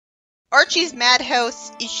Archie's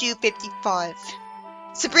Madhouse, issue 55.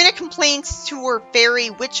 Sabrina complains to her fairy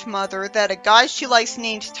witch mother that a guy she likes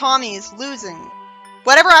named Tommy is losing.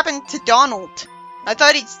 Whatever happened to Donald? I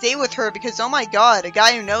thought he'd stay with her because, oh my god, a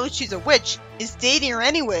guy who knows she's a witch is dating her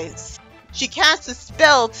anyways. She casts a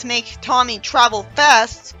spell to make Tommy travel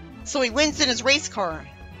fast, so he wins in his race car.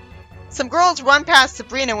 Some girls run past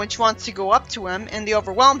Sabrina when she wants to go up to him, and they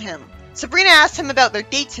overwhelm him. Sabrina asks him about their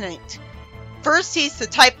date tonight. First he's the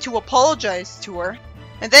type to apologize to her,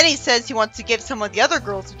 and then he says he wants to give some of the other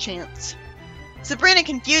girls a chance. Sabrina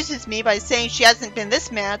confuses me by saying she hasn't been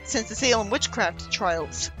this mad since the Salem witchcraft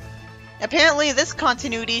trials. Apparently in this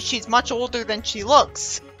continuity she's much older than she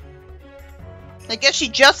looks. I guess she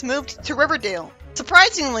just moved to Riverdale.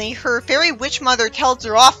 Surprisingly, her fairy witch mother tells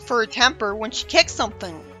her off for her temper when she kicks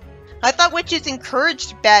something. I thought witches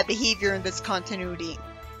encouraged bad behavior in this continuity.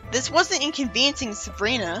 This wasn't inconveniencing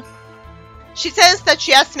Sabrina. She says that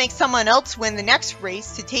she has to make someone else win the next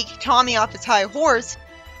race to take Tommy off his high horse,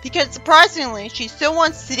 because surprisingly, she still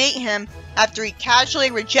wants to date him after he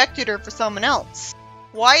casually rejected her for someone else.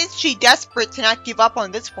 Why is she desperate to not give up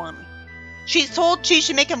on this one? She's told she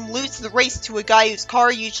should make him lose the race to a guy whose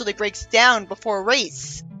car usually breaks down before a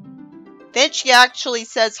race. Then she actually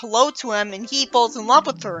says hello to him and he falls in love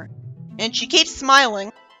with her. And she keeps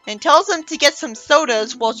smiling and tells him to get some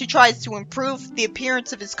sodas while she tries to improve the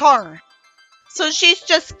appearance of his car. So she's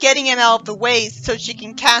just getting him out of the way so she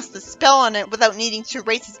can cast a spell on it without needing to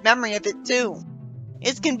erase his memory of it too.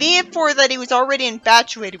 It's convenient for her that he was already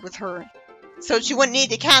infatuated with her, so she wouldn't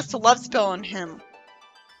need to cast a love spell on him.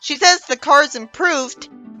 She says the car's improved,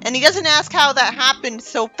 and he doesn't ask how that happened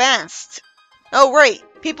so fast. Oh right,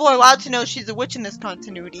 people are allowed to know she's a witch in this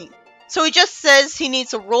continuity. So he just says he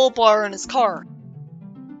needs a roll bar in his car.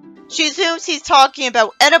 She assumes he's talking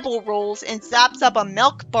about edible rolls and zaps up a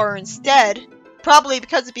milk bar instead, probably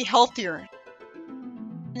because it'd be healthier.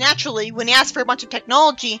 Naturally, when he asks for a bunch of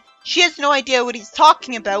technology, she has no idea what he's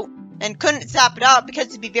talking about and couldn't zap it up because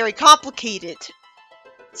it'd be very complicated.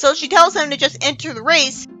 So she tells him to just enter the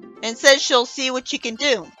race and says she'll see what she can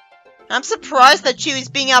do. I'm surprised that she was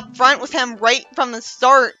being upfront with him right from the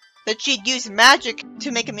start that she'd use magic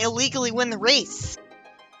to make him illegally win the race.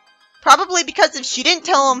 Probably because if she didn't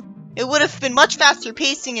tell him, it would have been much faster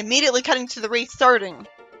pacing, immediately cutting to the race starting.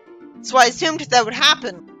 So I assumed that would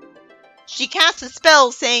happen. She casts a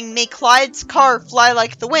spell saying make Clyde's car fly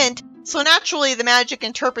like the wind, so naturally the magic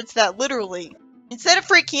interprets that literally. Instead of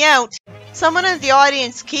freaking out, someone in the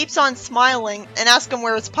audience keeps on smiling and asks him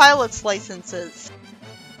where his pilot's license is.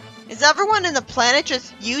 Is everyone in the planet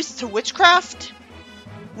just used to witchcraft?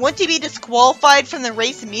 Wouldn't he be disqualified from the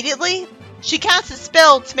race immediately? She casts a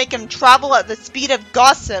spell to make him travel at the speed of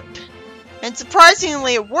gossip. And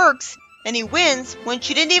surprisingly it works, and he wins when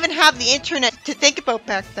she didn't even have the internet to think about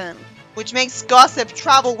back then, which makes gossip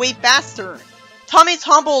travel way faster. Tommy's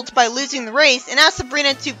humbled by losing the race and asks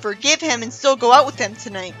Sabrina to forgive him and still go out with him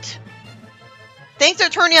tonight. Things are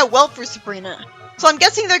turning out well for Sabrina, so I'm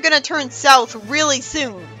guessing they're gonna turn south really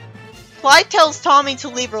soon. Clyde tells Tommy to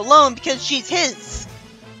leave her alone because she's his.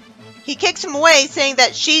 He kicks him away, saying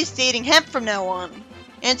that she's dating him from now on.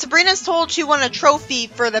 And Sabrina's told she won a trophy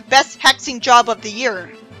for the best hexing job of the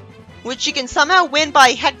year, which she can somehow win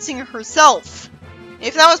by hexing herself.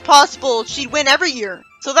 If that was possible, she'd win every year,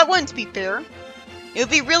 so that wouldn't be fair. It would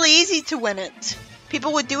be really easy to win it.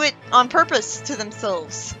 People would do it on purpose to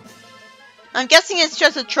themselves. I'm guessing it's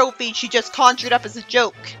just a trophy she just conjured up as a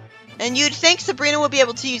joke. And you'd think Sabrina would be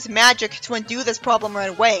able to use magic to undo this problem right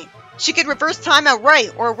away. She could reverse time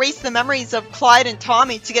outright, or erase the memories of Clyde and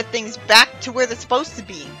Tommy to get things back to where they're supposed to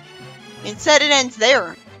be. Instead, it ends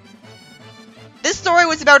there. This story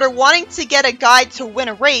was about her wanting to get a guy to win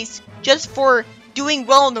a race, just for doing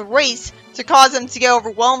well in the race to cause him to get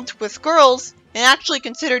overwhelmed with girls, and actually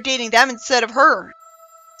consider dating them instead of her.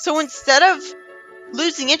 So instead of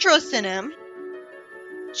losing interest in him,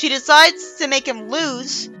 she decides to make him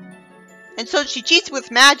lose, and so she cheats with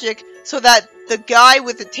magic so that the guy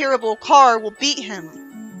with the terrible car will beat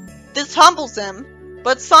him. This humbles him,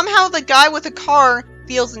 but somehow the guy with the car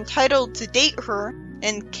feels entitled to date her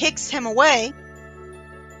and kicks him away,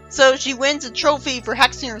 so she wins a trophy for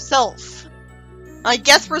hexing herself. I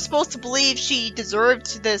guess we're supposed to believe she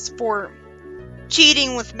deserved this for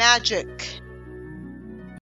cheating with magic.